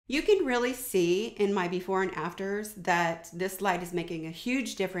You can really see in my before and afters that this light is making a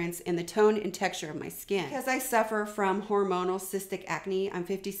huge difference in the tone and texture of my skin. Because I suffer from hormonal cystic acne, I'm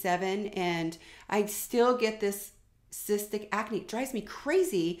 57, and I still get this cystic acne. It drives me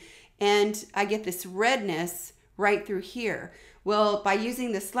crazy, and I get this redness right through here. Well, by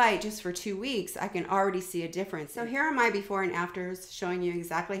using this light just for 2 weeks, I can already see a difference. So here are my before and afters showing you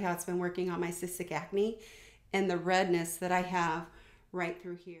exactly how it's been working on my cystic acne and the redness that I have right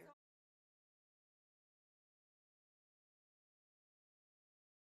through here.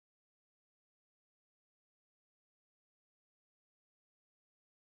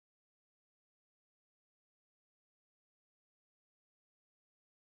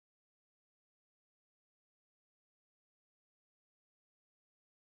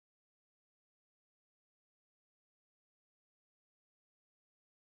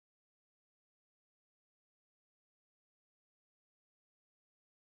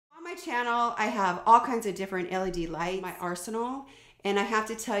 On my channel, I have all kinds of different LED lights in my arsenal, and I have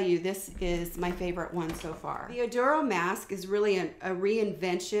to tell you, this is my favorite one so far. The ADURO mask is really a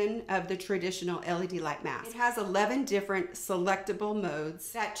reinvention of the traditional LED light mask. It has 11 different selectable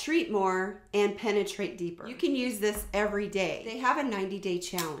modes that treat more and penetrate deeper. You can use this every day. They have a 90-day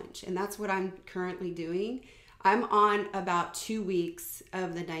challenge, and that's what I'm currently doing. I'm on about 2 weeks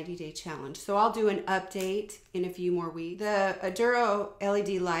of the 90-day challenge. So I'll do an update in a few more weeks. The ADURO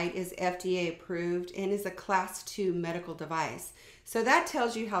LED light is FDA approved and is a class 2 medical device. So that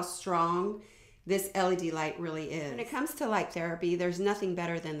tells you how strong this LED light really is. When it comes to light therapy, there's nothing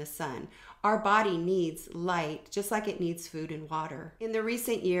better than the sun. Our body needs light just like it needs food and water. In the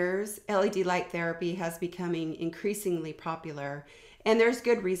recent years, LED light therapy has becoming increasingly popular. And there's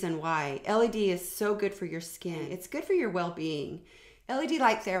good reason why. LED is so good for your skin. It's good for your well-being. LED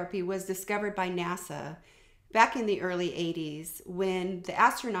light therapy was discovered by NASA back in the early 80s when the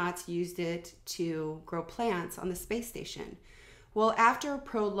astronauts used it to grow plants on the space station. Well, after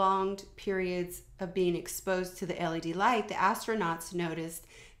prolonged periods of being exposed to the LED light, the astronauts noticed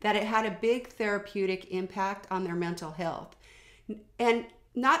that it had a big therapeutic impact on their mental health. And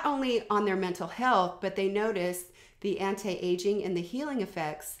not only on their mental health, but they noticed the anti-aging and the healing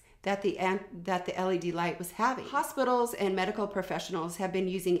effects that the LED light was having. Hospitals and medical professionals have been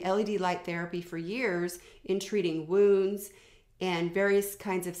using LED light therapy for years in treating wounds and various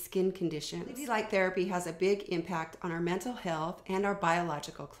kinds of skin conditions. LED light therapy has a big impact on our mental health and our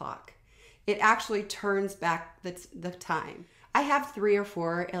biological clock. It actually turns back the time. I have 3 or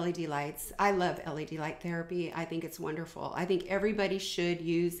 4 LED lights. I love LED light therapy. I think it's wonderful. I think everybody should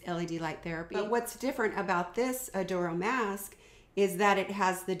use LED light therapy. But what's different about this ADURO mask is that it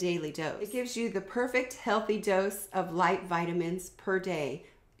has the daily dose. It gives you the perfect healthy dose of light vitamins per day,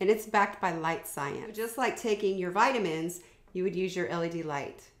 and it's backed by light science. So just like taking your vitamins, you would use your LED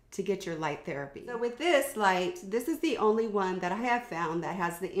light to get your light therapy. So with this light, this is the only one that I have found that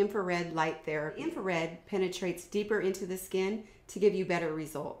has the infrared light therapy. Infrared penetrates deeper into the skin to give you better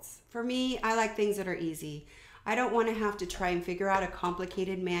results. For me, I like things that are easy. I don't want to have to try and figure out a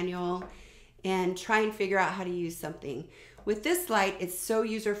complicated manual and try and figure out how to use something. With this light, it's so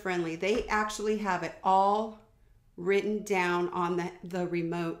user-friendly. They actually have it all written down on the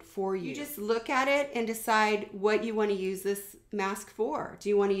remote for you. You just look at it and decide what you want to use this mask for. Do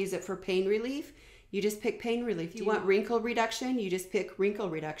you want to use it for pain relief? You just pick pain relief. If you want wrinkle reduction, you just pick wrinkle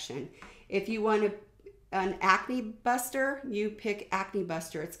reduction. If you want an acne buster, you pick acne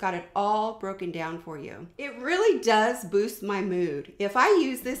buster. It's got it all broken down for you. It really does boost my mood. If I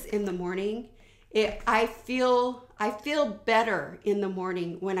use this in the morning, I feel better in the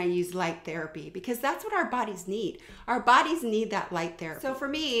morning when I use light therapy, because that's what our bodies need. Our bodies need that light therapy. So for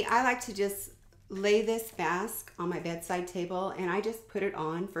me, I like to just lay this mask on my bedside table, and I just put it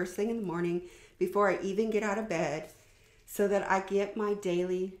on first thing in the morning before I even get out of bed, so that I get my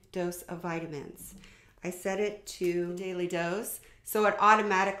daily dose of vitamins. I set it to daily dose, so it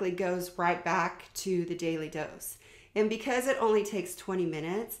automatically goes right back to the daily dose. And because it only takes 20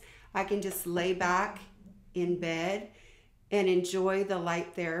 minutes, I can just lay back in bed and enjoy the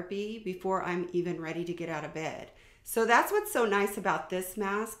light therapy before I'm even ready to get out of bed. So that's what's so nice about this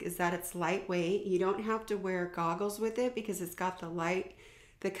mask, is that it's lightweight. You don't have to wear goggles with it because it's got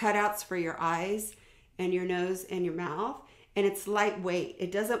the cutouts for your eyes and your nose and your mouth. And it's lightweight.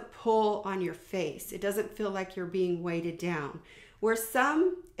 It doesn't pull on your face. It doesn't feel like you're being weighted down. Where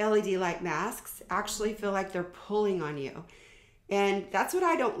some LED light masks actually feel like they're pulling on you. And that's what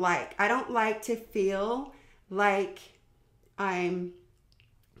I don't like. I don't like to feel like I'm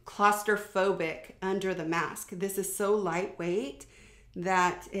claustrophobic under the mask. This is so lightweight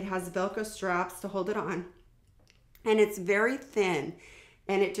that it has Velcro straps to hold it on. And it's very thin.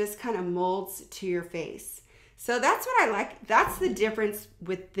 and it just kind of molds to your face. So that's what I like. That's the difference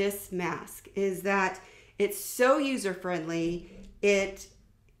with this mask, is that it's so user-friendly. It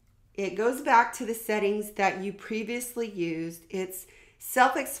goes back to the settings that you previously used. It's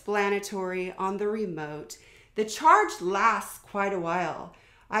self-explanatory on the remote. The charge lasts quite a while.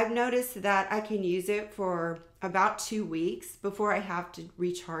 I've noticed that I can use it for about 2 weeks before I have to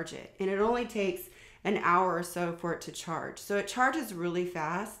recharge it. And it only takes an hour or so for it to charge. So it charges really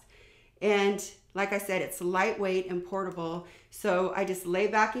fast. And like I said, it's lightweight and portable. So I just lay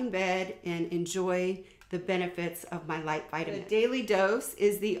back in bed and enjoy the benefits of my light vitamin. The daily dose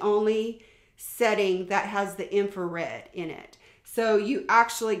is the only setting that has the infrared in it. So you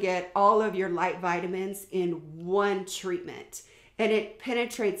actually get all of your light vitamins in one treatment, and it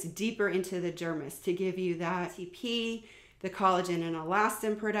penetrates deeper into the dermis to give you that ATP, the collagen and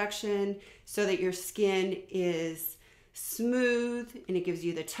elastin production, so that your skin is smooth and it gives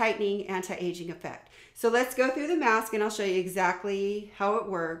you the tightening, anti-aging effect. So let's go through the mask and I'll show you exactly how it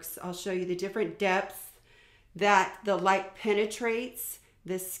works. I'll show you the different depths that the light penetrates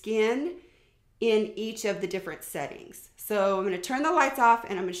the skin in each of the different settings. So I'm going to turn the lights off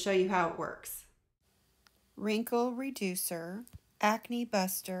and I'm going to show you how it works. Wrinkle reducer, acne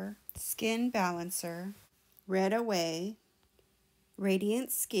buster, skin balancer, red away,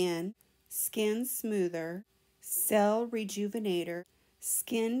 radiant skin, skin smoother, cell rejuvenator,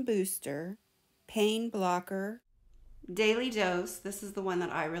 skin booster, pain blocker, daily dose. This is the one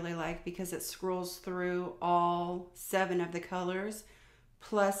that I really like because it scrolls through all 7 of the colors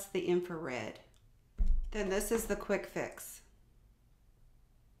plus the infrared. Then this is the quick fix.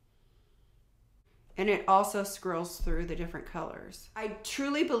 And it also scrolls through the different colors. I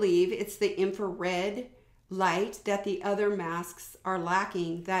truly believe it's the infrared light that the other masks are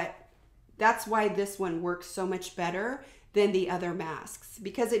lacking. That's why this one works so much better than the other masks,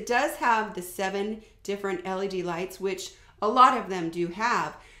 because it does have the 7 different LED lights, which a lot of them do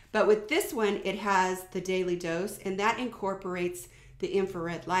have. But with this one, it has the daily dose, and that incorporates the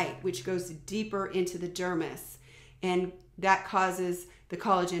infrared light, which goes deeper into the dermis, and that causes the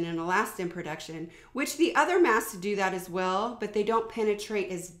collagen and elastin production, which the other masks do that as well, but they don't penetrate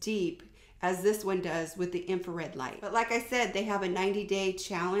as deep as this one does with the infrared light. But like I said, they have a 90-day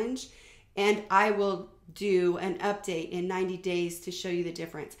challenge, and I will do an update in 90 days to show you the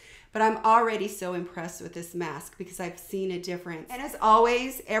difference. But I'm already so impressed with this mask because I've seen a difference. And as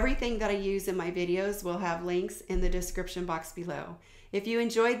always, everything that I use in my videos will have links in the description box below. If you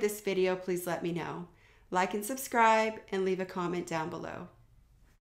enjoyed this video, please let me know. Like and subscribe and leave a comment down below.